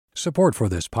Support for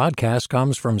this podcast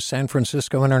comes from San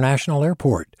Francisco International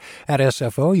Airport. At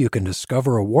SFO, you can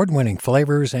discover award-winning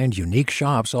flavors and unique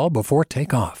shops all before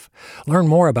takeoff. Learn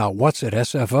more about what's at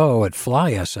SFO at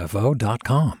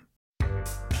flysfo.com.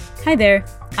 Hi there,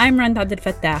 I'm Rand Abdel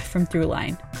Fattah from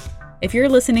Throughline. If you're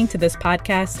listening to this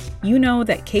podcast, you know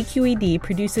that KQED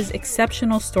produces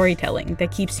exceptional storytelling that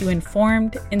keeps you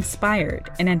informed, inspired,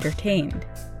 and entertained.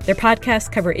 Their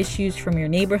podcasts cover issues from your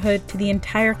neighborhood to the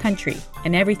entire country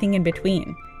and everything in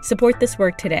between. Support this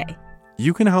work today.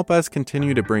 You can help us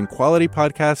continue to bring quality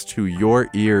podcasts to your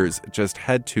ears. Just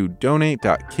head to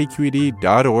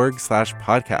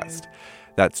donate.kqed.org/podcast.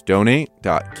 That's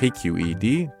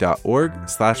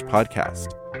donate.kqed.org/podcast.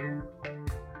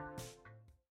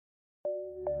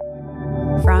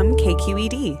 From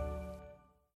KQED.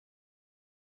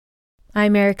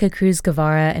 I'm Erica Cruz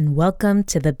Guevara, and welcome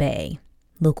to The Bay.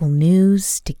 Local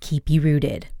news to keep you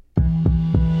rooted.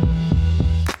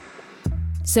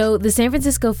 So the San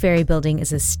Francisco Ferry building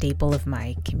is a staple of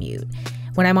my commute.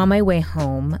 When I'm on my way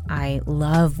home, I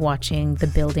love watching the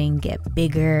building get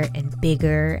bigger and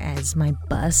bigger as my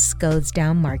bus goes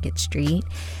down Market Street.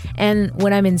 And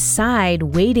when I'm inside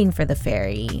waiting for the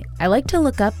ferry, I like to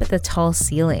look up at the tall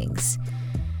ceilings.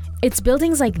 It's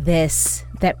buildings like this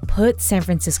that put San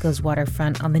Francisco's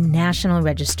waterfront on the National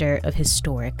Register of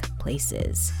Historic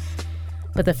Places.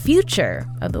 But the future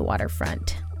of the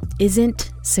waterfront isn't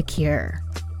secure.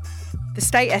 The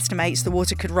state estimates the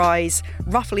water could rise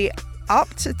roughly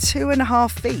up to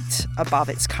 2.5 feet above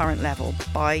its current level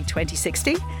by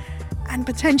 2060, and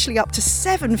potentially up to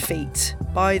 7 feet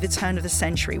by the turn of the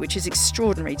century, which is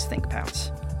extraordinary to think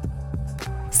about.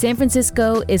 San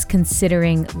Francisco is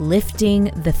considering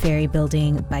lifting the ferry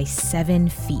building by 7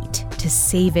 feet to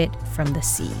save it from the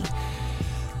sea.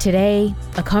 Today,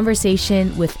 a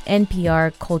conversation with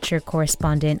NPR culture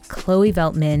correspondent Chloe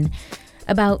Veltman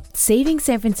about saving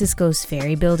San Francisco's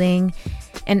ferry building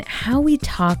and how we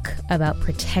talk about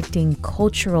protecting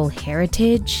cultural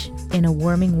heritage in a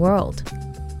warming world.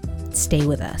 Stay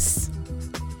with us.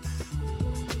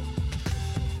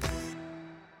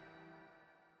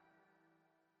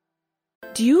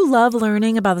 Do you love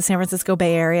learning about the San Francisco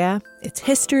Bay Area, its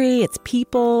history, its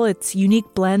people, its unique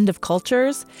blend of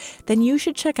cultures? Then you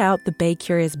should check out the Bay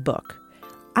Curious book.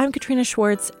 I'm Katrina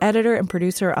Schwartz, editor and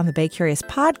producer on the Bay Curious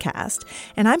podcast,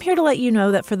 and I'm here to let you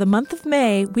know that for the month of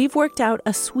May, we've worked out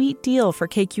a sweet deal for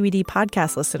KQED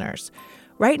podcast listeners.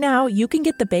 Right now, you can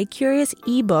get the Bay Curious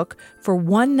ebook for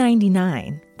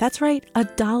 $1.99. That's right,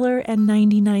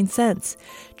 $1.99.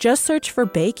 Just search for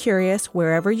Bay Curious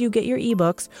wherever you get your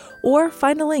ebooks or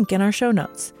find a link in our show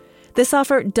notes. This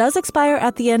offer does expire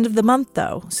at the end of the month,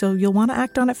 though, so you'll want to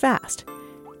act on it fast.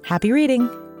 Happy reading!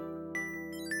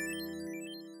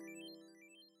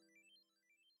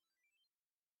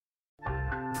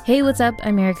 Hey, what's up?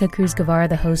 I'm Erica Cruz Guevara,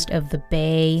 the host of The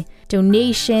Bay.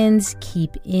 Donations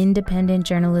keep independent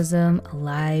journalism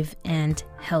alive and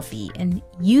healthy. And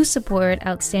you support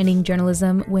outstanding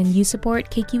journalism when you support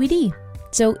KQED.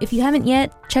 So if you haven't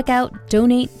yet, check out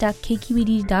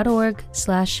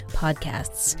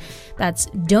donate.kqed.org/podcasts. That's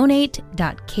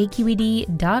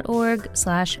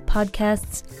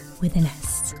donate.kqed.org/podcasts with an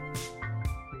S.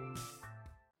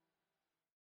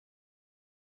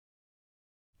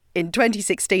 In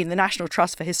 2016, the National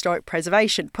Trust for Historic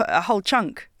Preservation put a whole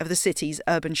chunk of the city's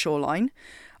urban shoreline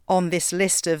on this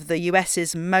list of the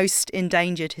US's most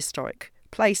endangered historic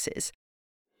places.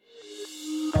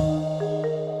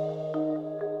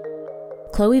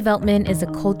 Chloe Veltman is a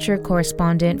culture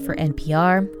correspondent for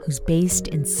NPR who's based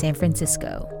in San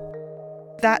Francisco.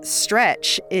 That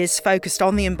stretch is focused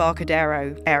on the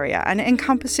Embarcadero area and it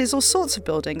encompasses all sorts of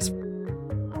buildings.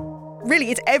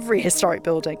 Really, it's every historic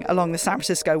building along the San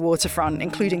Francisco waterfront,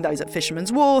 including those at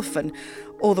Fisherman's Wharf and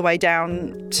all the way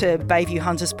down to Bayview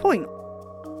Hunters Point.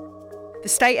 The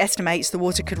state estimates the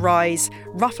water could rise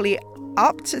roughly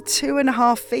up to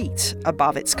 2.5 feet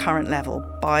above its current level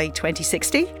by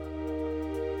 2060,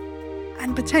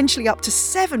 and potentially up to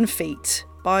 7 feet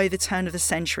by the turn of the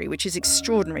century, which is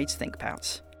extraordinary to think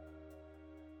about.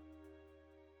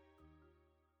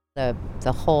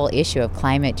 The whole issue of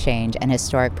climate change and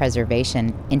historic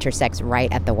preservation intersects right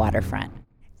at the waterfront.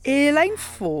 Elaine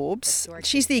Forbes,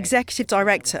 she's the executive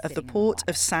director of the Port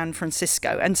of San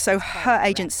Francisco, and so her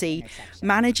agency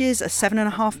manages a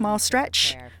 7.5-mile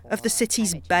stretch of the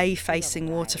city's bay-facing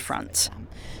waterfront.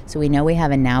 So we know we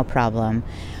have a now problem.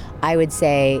 I would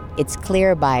say it's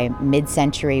clear by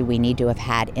mid-century we need to have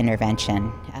had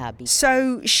intervention.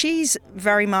 So she's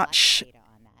very much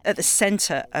at the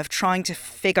centre of trying to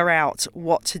figure out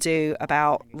what to do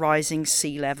about rising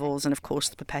sea levels and, of course,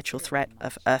 the perpetual threat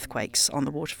of earthquakes on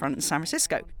the waterfront in San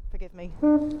Francisco. Forgive me.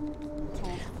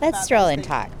 Let's stroll and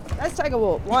talk. Let's take a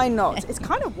walk. Why not? It's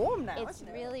kind of warm now, It's isn't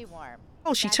it? really warm.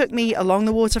 Well, she took me along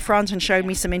the waterfront and showed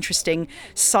me some interesting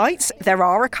sites. There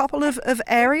are a couple of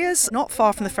areas not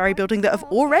far from the ferry building that have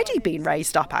already been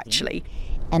raised up, actually.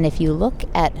 And if you look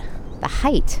at the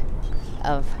height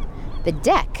of the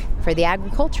deck for the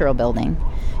agricultural building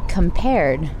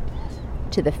compared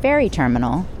to the ferry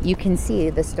terminal, you can see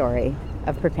the story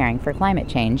of preparing for climate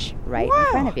change right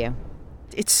in front of you.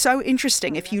 It's so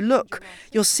interesting. If you look,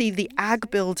 you'll see the ag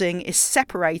building is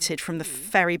separated from the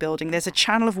ferry building. There's a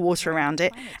channel of water around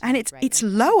it, and it's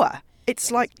lower. It's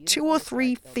like 2 or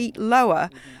 3 feet lower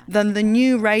than the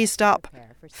new raised up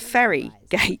ferry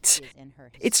gate.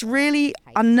 It's really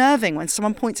unnerving when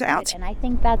someone points it out. And I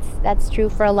think that's true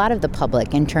for a lot of the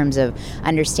public in terms of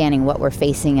understanding what we're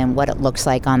facing and what it looks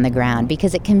like on the ground,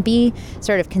 because it can be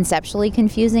sort of conceptually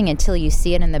confusing until you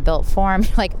see it in the built form.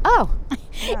 You're like, oh,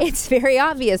 it's very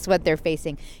obvious what they're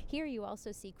facing. Here you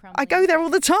also see crumbling. I go there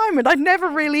all the time, and I'd never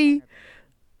really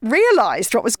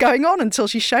realized what was going on until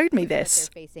she showed me this.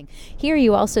 Here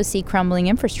you also see crumbling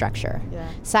infrastructure,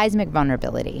 seismic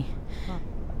vulnerability,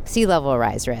 sea level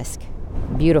rise risk.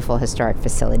 Beautiful historic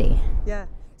facility. Yeah.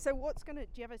 So do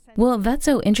you have a sense? Well, that's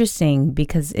so interesting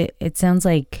because it sounds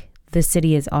like the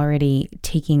city is already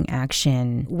taking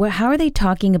action. How are they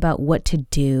talking about what to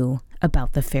do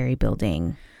about the ferry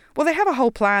building? Well, they have a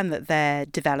whole plan that they're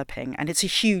developing, and it's a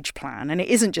huge plan, and it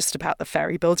isn't just about the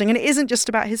ferry building, and it isn't just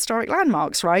about historic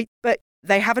landmarks, right? But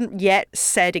they haven't yet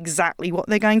said exactly what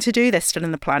they're going to do. They're still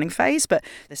in the planning phase, but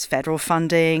there's federal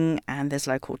funding and there's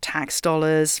local tax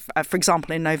dollars. For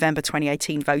example, in November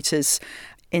 2018, voters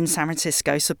in San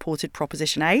Francisco supported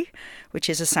Proposition A,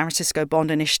 which is a San Francisco bond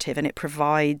initiative, and it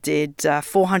provided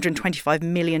 $425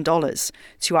 million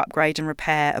to upgrade and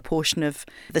repair a portion of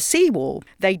the seawall.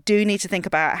 They do need to think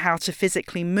about how to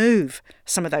physically move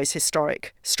some of those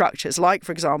historic structures, like,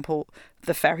 for example,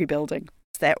 the ferry building.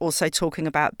 They're also talking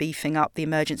about beefing up the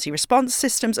emergency response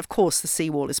systems. Of course, the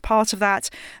seawall is part of that,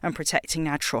 and protecting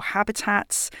natural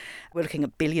habitats. We're looking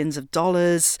at billions of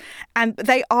dollars. And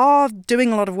they are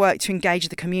doing a lot of work to engage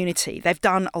the community. They've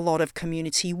done a lot of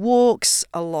community walks,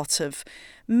 a lot of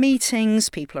meetings.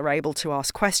 People are able to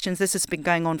ask questions. This has been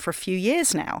going on for a few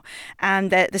years now.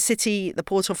 And the city, the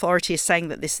Port Authority is saying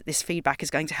that this feedback is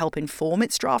going to help inform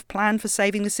its draft plan for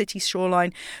saving the city's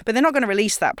shoreline. But they're not going to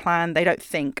release that plan, they don't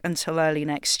think, until early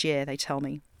next year, they tell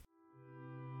me.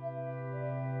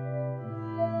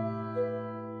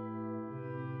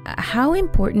 How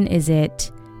important is it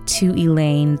to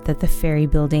Elaine that the ferry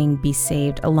building be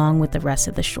saved along with the rest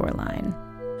of the shoreline?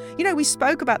 You know, we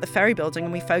spoke about the ferry building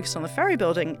and we focused on the ferry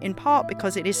building in part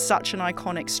because it is such an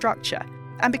iconic structure.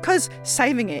 And because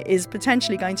saving it is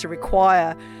potentially going to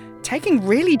require taking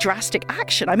really drastic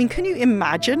action. I mean, can you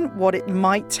imagine what it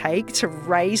might take to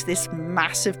raise this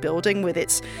massive building with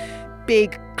its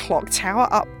big clock tower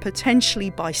up potentially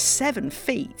by 7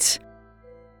 feet?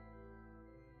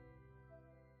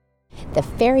 The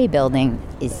ferry building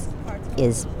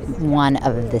is one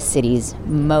of the city's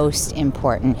most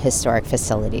important historic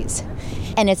facilities.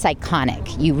 And it's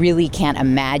iconic. You really can't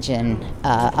imagine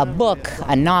a book,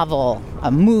 a novel,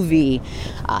 a movie,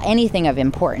 anything of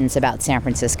importance about San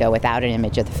Francisco without an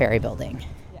image of the ferry building.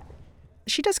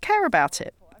 She does care about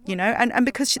it, you know, and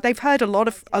because they've heard a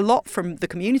lot from the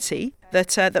community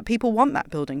that people want that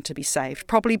building to be saved,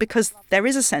 probably because there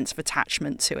is a sense of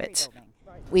attachment to it.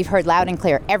 We've heard loud and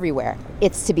clear everywhere,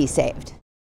 it's to be saved.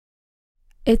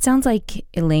 It sounds like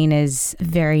Elaine is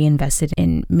very invested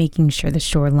in making sure the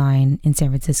shoreline in San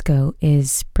Francisco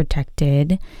is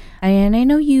protected. And I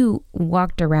know you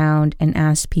walked around and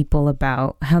asked people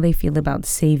about how they feel about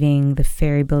saving the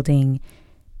ferry building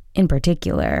in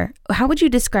particular. How would you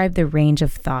describe the range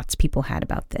of thoughts people had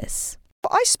about this?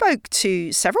 I spoke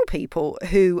to several people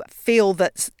who feel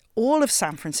that all of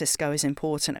San Francisco is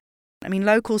important. I mean,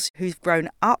 locals who've grown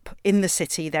up in the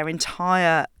city their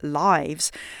entire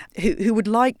lives, who would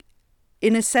like,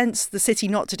 in a sense, the city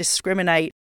not to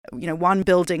discriminate, you know, one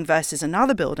building versus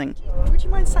another building. Would you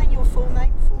mind saying your full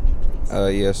name for me,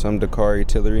 please? Yes, I'm Dakari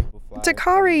Tillery.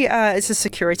 Dakari is a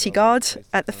security guard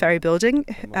at the ferry building.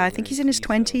 I think he's in his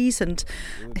 20s, and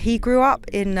he grew up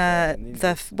in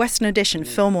the Western Addition,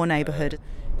 Fillmore neighborhood.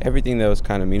 Everything that was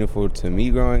kind of meaningful to me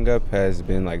growing up has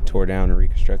been like tore down or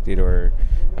reconstructed or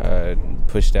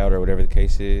pushed out or whatever the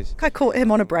case is. I caught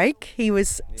him on a break. He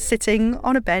was sitting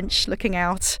on a bench looking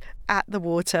out at the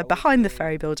water behind the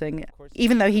ferry building.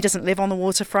 Even though he doesn't live on the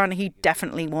waterfront, he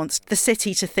definitely wants the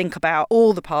city to think about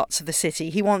all the parts of the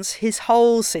city. He wants his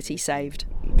whole city saved.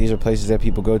 these are places that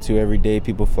people go to every day.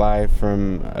 People fly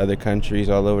from other countries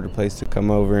all over the place to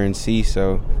come over and see.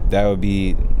 So that would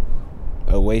be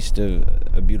a waste of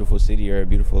a beautiful city or a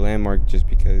beautiful landmark just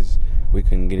because we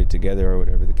couldn't get it together or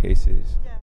whatever the case is.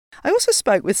 I also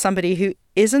spoke with somebody who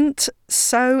isn't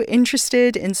so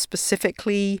interested in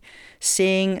specifically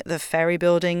seeing the ferry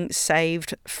building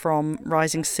saved from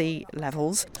rising sea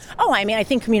levels. Oh, I mean, I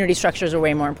think community structures are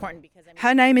way more important.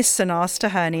 Her name is Sanasta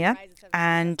Hernia,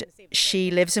 and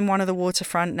she lives in one of the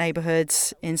waterfront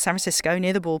neighborhoods in San Francisco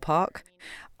near the ballpark.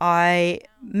 I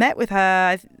met with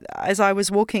her as I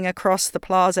was walking across the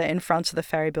plaza in front of the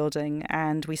ferry building,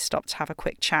 and we stopped to have a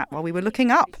quick chat while we were looking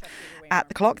up at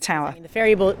the clock tower. I mean, the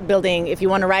ferry building, if you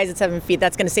want to rise at 7 feet,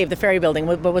 that's going to save the ferry building.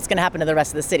 But what's going to happen to the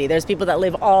rest of the city? There's people that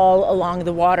live all along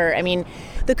the water. I mean,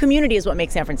 the community is what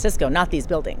makes San Francisco, not these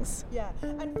buildings. Yeah.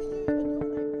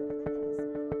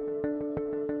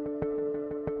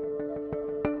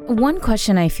 One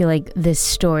question I feel like this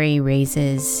story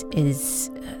raises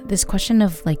is this question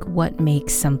of like what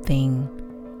makes something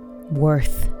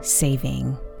worth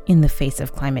saving in the face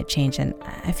of climate change. And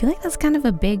I feel like that's kind of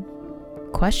a big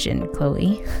question,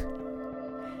 Chloe.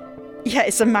 Yeah,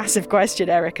 it's a massive question,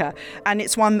 Erica. And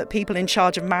it's one that people in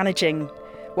charge of managing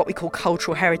what we call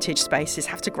cultural heritage spaces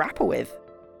have to grapple with.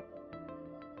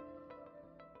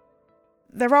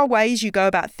 There are ways you go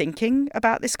about thinking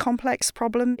about this complex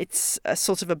problem. It's a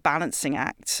sort of a balancing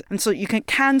act. And so you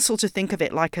can sort of think of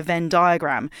it like a Venn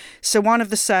diagram. So one of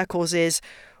the circles is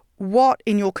what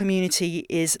in your community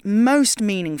is most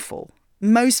meaningful,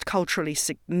 most culturally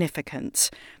significant.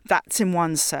 That's in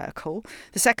one circle.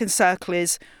 The second circle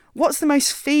is what's the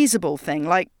most feasible thing?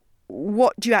 Like,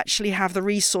 what do you actually have the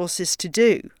resources to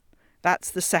do?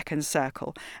 That's the second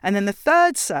circle. And then the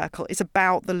third circle is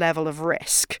about the level of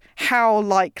risk. How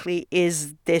likely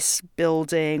is this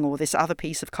building or this other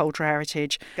piece of cultural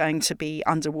heritage going to be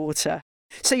underwater?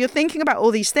 So you're thinking about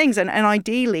all these things, and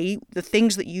ideally, the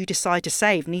things that you decide to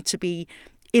save need to be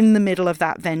in the middle of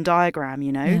that Venn diagram,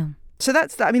 you know? Yeah. So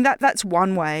that's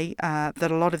one way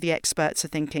that a lot of the experts are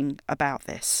thinking about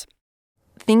this.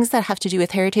 Things that have to do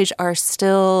with heritage are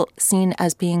still seen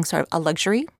as being sort of a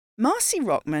luxury. Marcy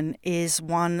Rockman is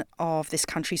one of this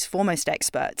country's foremost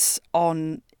experts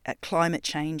on climate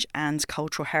change and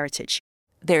cultural heritage.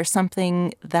 There's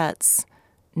something that's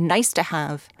nice to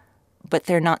have, but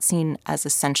they're not seen as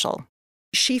essential.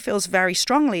 She feels very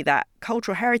strongly that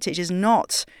cultural heritage is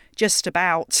not just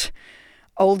about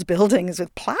old buildings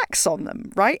with plaques on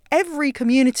them, right? Every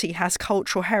community has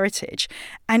cultural heritage,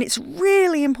 and it's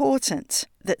really important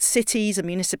that cities and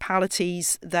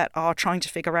municipalities that are trying to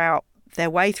figure out their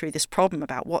way through this problem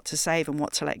about what to save and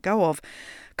what to let go of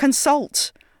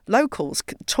consult locals,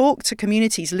 talk to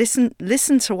communities,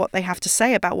 listen to what they have to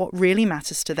say about what really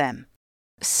matters to them.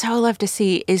 So love to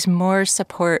see is more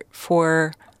support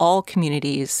for all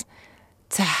communities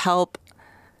to help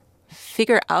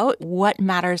figure out what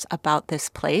matters about this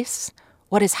place,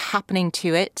 what is happening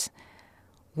to it,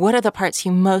 what are the parts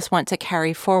you most want to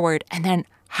carry forward, and then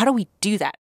how do we do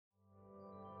that?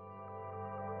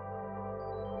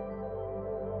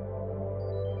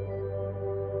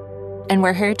 And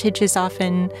where heritage is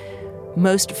often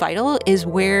most vital is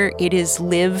where it is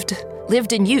lived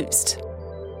and used.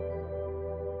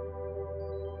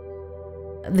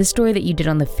 The story that you did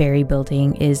on the ferry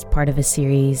building is part of a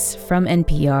series from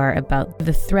NPR about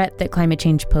the threat that climate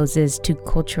change poses to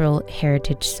cultural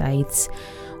heritage sites.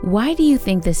 Why do you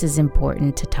think this is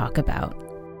important to talk about?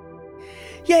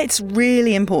 Yeah, it's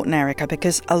really important, Erica,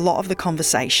 because a lot of the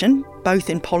conversation, both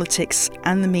in politics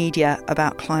and the media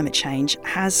about climate change,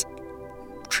 has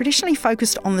traditionally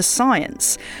focused on the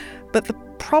science. But the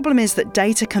problem is that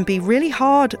data can be really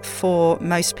hard for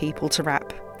most people to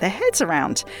wrap their heads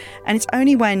around. And it's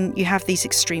only when you have these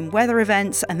extreme weather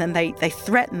events and then they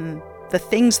threaten the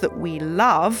things that we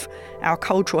love, our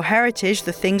cultural heritage,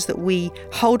 the things that we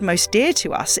hold most dear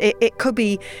to us. It could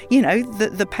be, you know,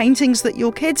 the paintings that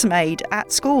your kids made at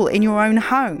school in your own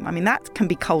home. I mean, that can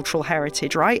be cultural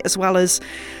heritage, right? As well as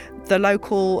the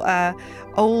local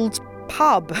old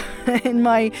pub in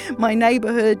my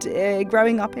neighborhood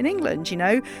growing up in England, you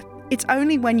know. It's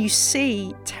only when you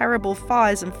see terrible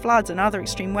fires and floods and other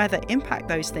extreme weather impact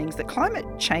those things that climate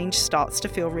change starts to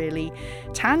feel really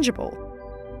tangible.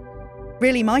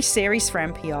 Really, my series for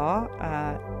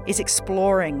NPR is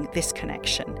exploring this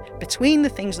connection between the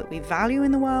things that we value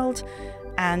in the world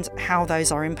and how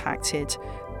those are impacted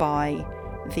by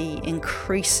the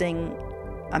increasing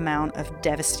amount of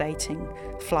devastating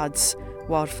floods,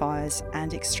 wildfires,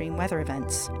 and extreme weather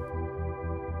events.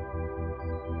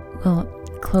 Well,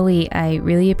 Chloe, I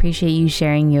really appreciate you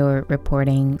sharing your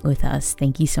reporting with us.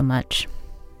 Thank you so much.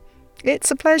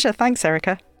 It's a pleasure. Thanks,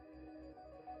 Erica.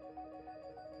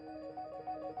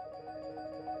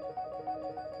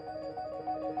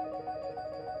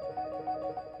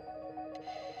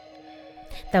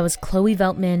 That was Chloe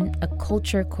Veltman, a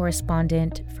culture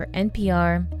correspondent for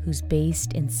NPR who's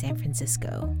based in San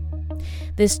Francisco.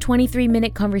 This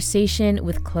 23-minute conversation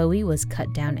with Chloe was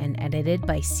cut down and edited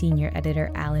by senior editor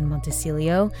Alan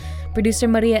Montecillo. Producer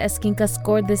Maria Esquinca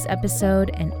scored this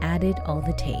episode and added all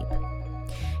the tape.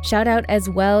 Shout out as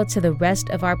well to the rest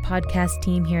of our podcast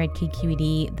team here at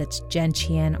KQED. That's Jen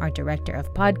Chien, our director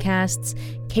of podcasts,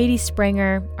 Katie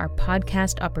Sprenger, our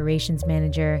podcast operations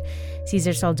manager,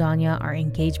 Cesar Saldana, our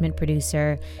engagement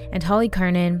producer, and Holly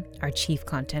Kernan, our chief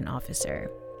content officer.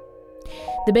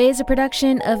 The Bay is a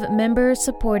production of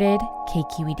member-supported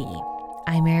KQED.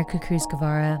 I'm Erica Cruz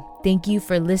Guevara. Thank you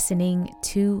for listening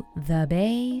to The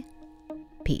Bay.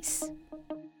 Peace.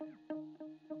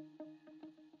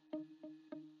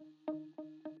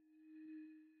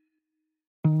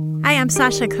 Hi, I'm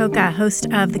Sasha Coca, host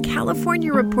of the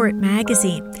California Report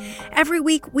magazine. Every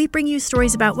week, we bring you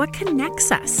stories about what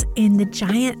connects us in the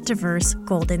giant, diverse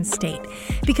Golden State.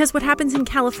 Because what happens in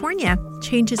California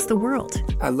changes the world.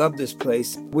 I love this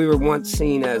place. We were once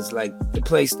seen as like the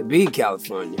place to be,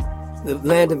 California. The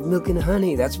land of milk and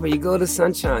honey. That's where you go to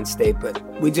Sunshine State, but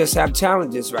we just have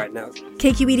challenges right now.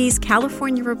 KQED's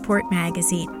California Report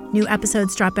magazine. New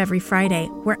episodes drop every Friday,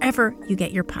 wherever you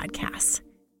get your podcasts.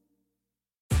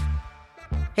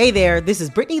 Hey there, this is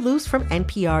Brittany Luce from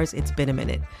NPR's It's Been a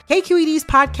Minute. KQED's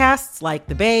podcasts like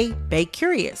The Bay, Bay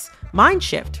Curious, Mind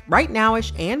Shift, Right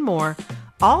Nowish, and more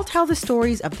all tell the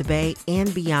stories of the Bay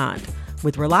and beyond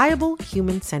with reliable,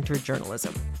 human-centered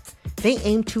journalism. They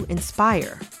aim to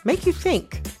inspire, make you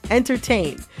think,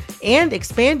 entertain, and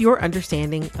expand your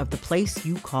understanding of the place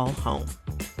you call home.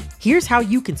 Here's how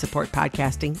you can support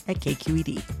podcasting at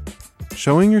KQED.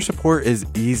 Showing your support is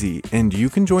easy, and you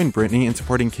can join Brittany in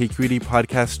supporting KQED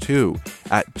Podcast too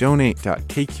at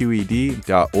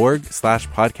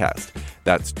donate.kqed.org/podcast.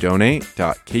 That's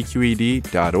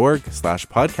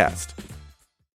donate.kqed.org/podcast.